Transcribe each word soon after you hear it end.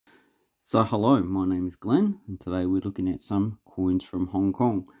So hello, my name is Glenn, and today we're looking at some coins from Hong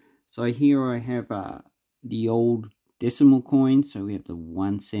Kong. So here I have the old decimal coins. So we have the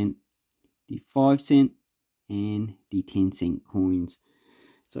 1 cent, the 5 cent, and the 10 cent coins.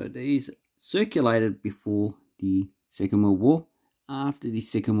 So these circulated before the Second World War. After the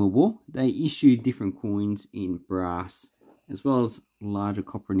Second World War, they issued different coins in brass, as well as larger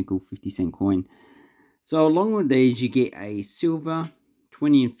copper nickel 50 cent coin. So along with these, you get a silver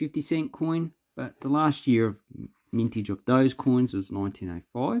 20 and 50 cent coin, but the last year of mintage of those coins was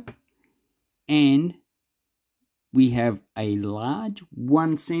 1905. And we have a large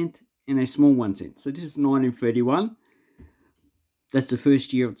 1 cent and a small 1 cent. So this is 1931. That's the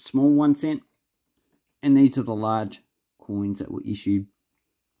first year of the small 1 cent. And these are the large coins that were issued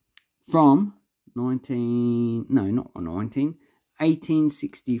from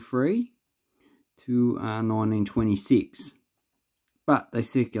 1863 to 1926. But they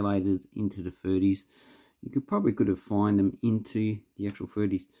circulated into the 30s. You could have found them into the actual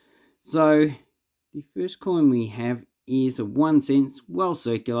 30s. So the first coin we have is a 1 cent, well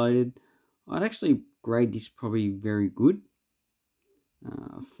circulated. I'd actually grade this probably very good.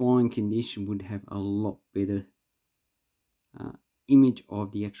 Fine condition would have a lot better image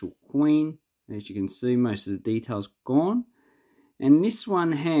of the actual coin. As you can see, most of the details gone. And this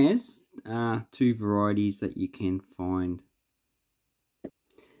one has two varieties that you can find.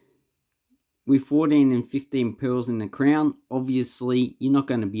 With 14 and 15 pearls in the crown, obviously you're not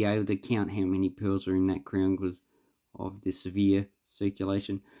going to be able to count how many pearls are in that crown because of the severe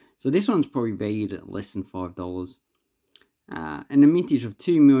circulation. So this one's probably valued at less than $5. And a mintage of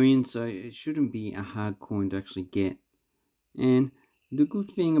 2 million, so it shouldn't be a hard coin to actually get. And the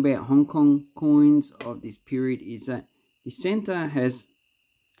good thing about Hong Kong coins of this period is that the center has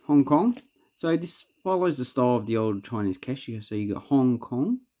Hong Kong. So this follows the style of the old Chinese cashier. So you got Hong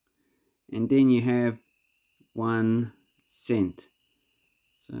Kong. And then you have 1 cent.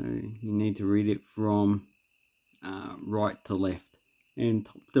 So you need to read it from right to left and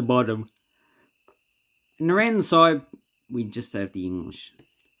top to bottom. And around the side, we just have the English.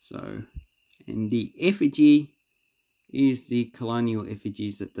 So, and the effigy is the colonial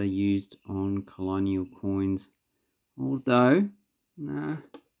effigies that they used on colonial coins. Although,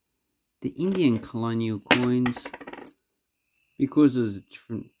 the Indian colonial coins, because it's a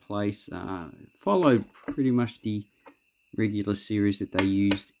different place, followed pretty much the regular series that they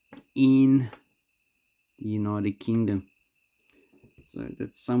used in the United Kingdom. So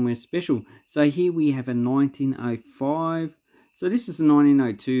that's somewhere special. So here we have a 1905. So this is the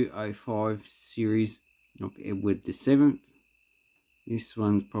 1902-05 series of Edward VII. This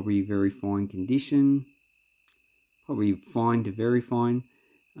one's probably very fine condition. Probably fine to very fine.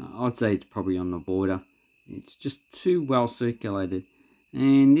 I'd say it's probably on the border. It's just too well circulated.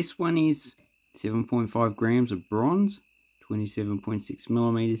 And this one is 7.5 grams of bronze, 27.6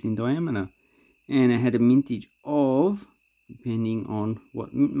 millimeters in diameter. And it had a mintage of, depending on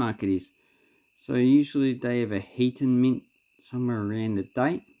what mint mark it is. So usually they have a Heaton mint somewhere around the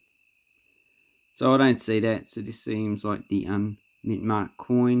date. So I don't see that. So this seems like the unmint mark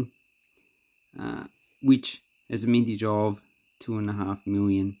coin, which has a mintage of 2.5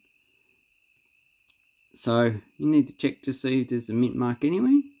 million. So you need to check to see if there's a mint mark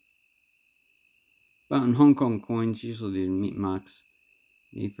anyway. But on Hong Kong coins, usually the mint marks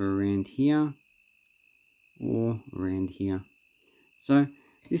either around here or around here. So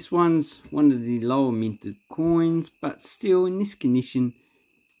this one's one of the lower minted coins, but still in this condition,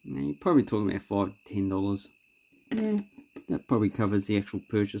 you're probably talking about $5 to $10. Yeah, that probably covers the actual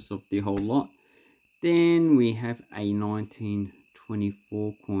purchase of the whole lot. Then we have a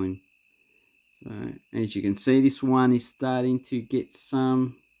 1924 coin. So as you can see, this one is starting to get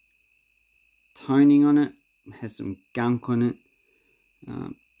some toning on it. It has some gunk on it.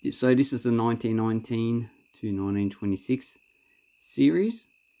 So this is the 1919 to 1926 series.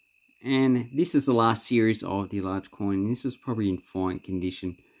 And this is the last series of the large coin. This is probably in fine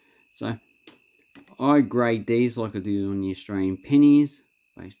condition. So I grade these like I do on the Australian pennies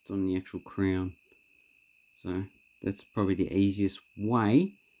based on the actual crown. So that's probably the easiest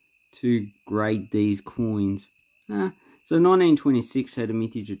way to grade these coins. So 1926 had a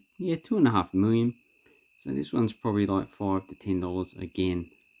mintage of 2.5 million. So this one's probably like $5 to $10 again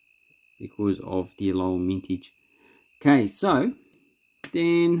because of the lower mintage. Okay, so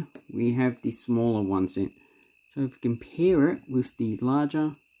then we have the smaller 1 cent. So if we compare it with the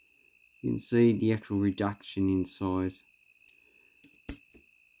larger, you can see the actual reduction in size.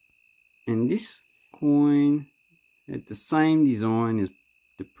 And this coin had the same design as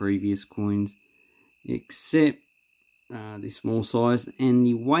the previous coins, except this small size, and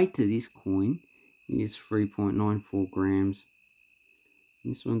the weight of this coin is 3.94 grams.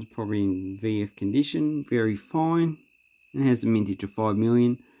 This one's probably in VF condition, very fine. It has a mintage of 5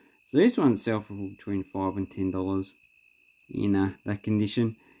 million. So this one's sells for between $5 and $10 in that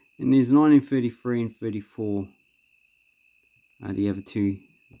condition. And there's 1933 and 34 the other two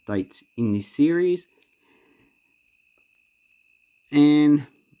dates in this series. And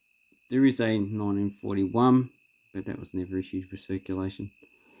there is a 1941, but that was never issued for circulation.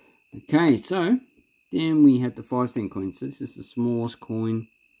 Okay, so then we have the 5-cent coin. So this is the smallest coin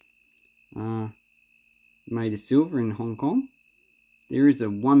made of silver in Hong Kong. There is a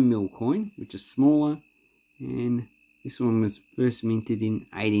 1 mil coin, which is smaller, and this one was first minted in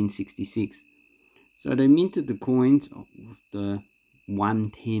 1866. So they minted the coins with the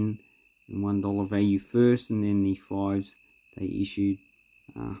 1, 10, and $1 value first, and then the 5s they issued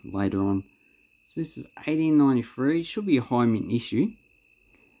later on. So this is 1893. Should be a high mint issue.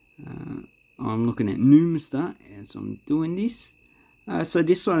 I'm looking at Numista as I'm doing this. So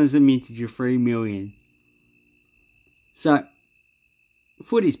this one is a mintage of 3 million. So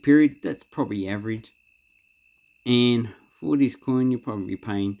for this period, that's probably average. And for this coin, you'll probably be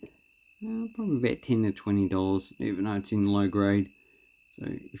paying probably about $10 to $20, even though it's in low grade. So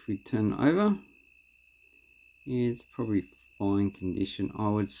if we turn it over, yeah, it's probably fine condition, I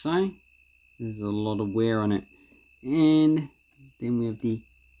would say. There's a lot of wear on it. And then we have the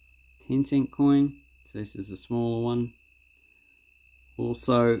 10-cent coin. So this is a smaller one,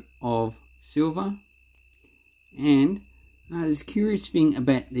 also of silver. And there's a curious thing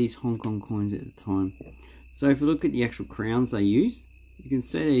about these Hong Kong coins at the time. So if you look at the actual crowns they use, you can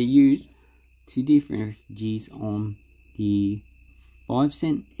see they use two different effigies on the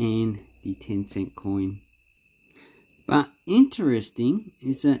 5-cent and the 10-cent coin. But interesting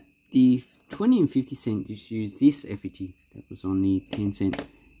is that the 20 and 50 cent just use this effigy that was on the 10-cent.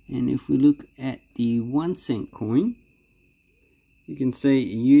 And if we look at the 1-cent coin, you can see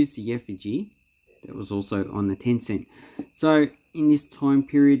it used the effigy that was also on the 10-cent. So in this time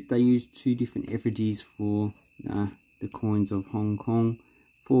period, they used two different effigies for the coins of Hong Kong.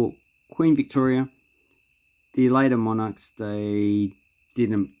 For Queen Victoria, the later monarchs, they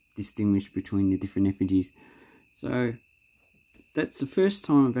didn't distinguish between the different effigies. So that's the first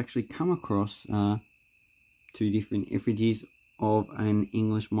time I've actually come across two different effigies of an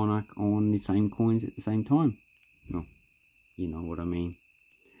English monarch on the same coins at the same time. Well, you know what I mean.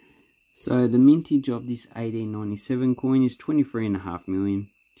 So the mintage of this 1897 coin is 23.5 million.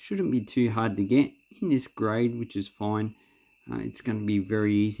 Shouldn't be too hard to get in this grade, which is fine. It's going to be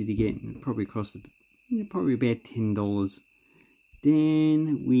very easy to get. It probably costs probably about $10.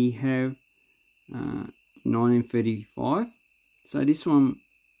 Then we have 1935. So this one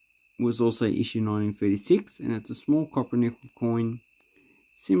was also issued 1936, and it's a small copper nickel coin,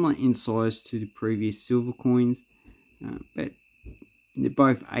 similar in size to the previous silver coins, but they're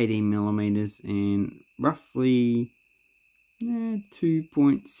both 18 millimeters and roughly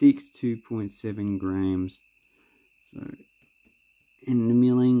 2.6, 2.7 grams. So, and the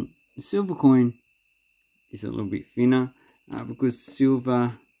milling, the silver coin is a little bit thinner because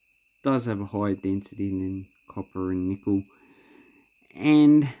silver does have a higher density than copper and nickel.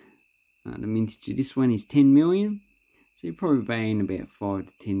 And the mintage of this one is 10 million. So you're probably paying about $5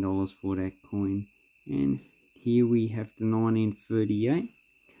 to $10 for that coin. And here we have the 1938.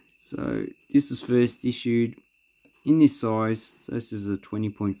 So this was first issued in this size. So this is a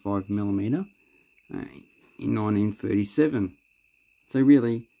 20.5 millimeter in 1937. So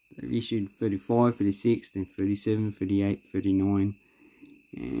really, they've issued 35, 36, then 37, 38, 39.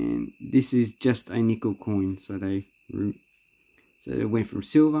 And this is just a nickel coin. So they went from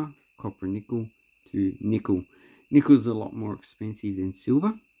silver, copper, nickel to nickel. Nickel's a lot more expensive than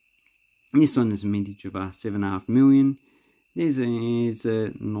silver. And this one is a mintage of 7.5 million. There's a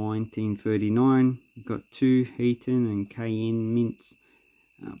 1939. You've got two Heaton and Cayenne mints,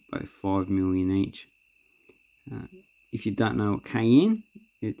 both 5 million each. If you don't know what Cayenne,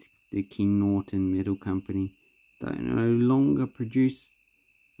 it's the King Norton Metal Company. They no longer produce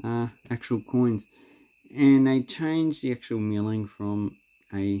actual coins. And they changed the actual milling from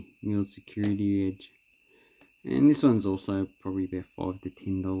a milled security edge. And this one's also probably about $5 to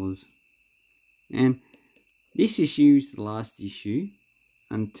 $10. And this issue is the last issue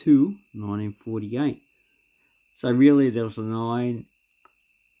until 1948. So really there was a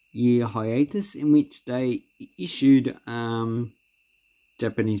 9-year hiatus in which they issued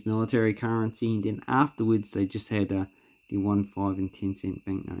Japanese military currency, and then afterwards they just had the 1, 5 and 10 cent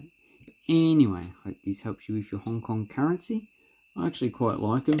banknote. Anyway, hope this helps you with your Hong Kong currency. I actually quite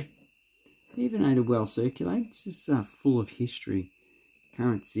like them. even though they're well circulated, it's just full of history.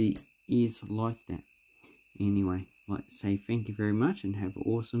 Currency is like that. Anyway, I'd like to say thank you very much and have an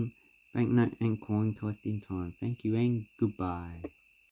awesome banknote and coin collecting time. Thank you and goodbye.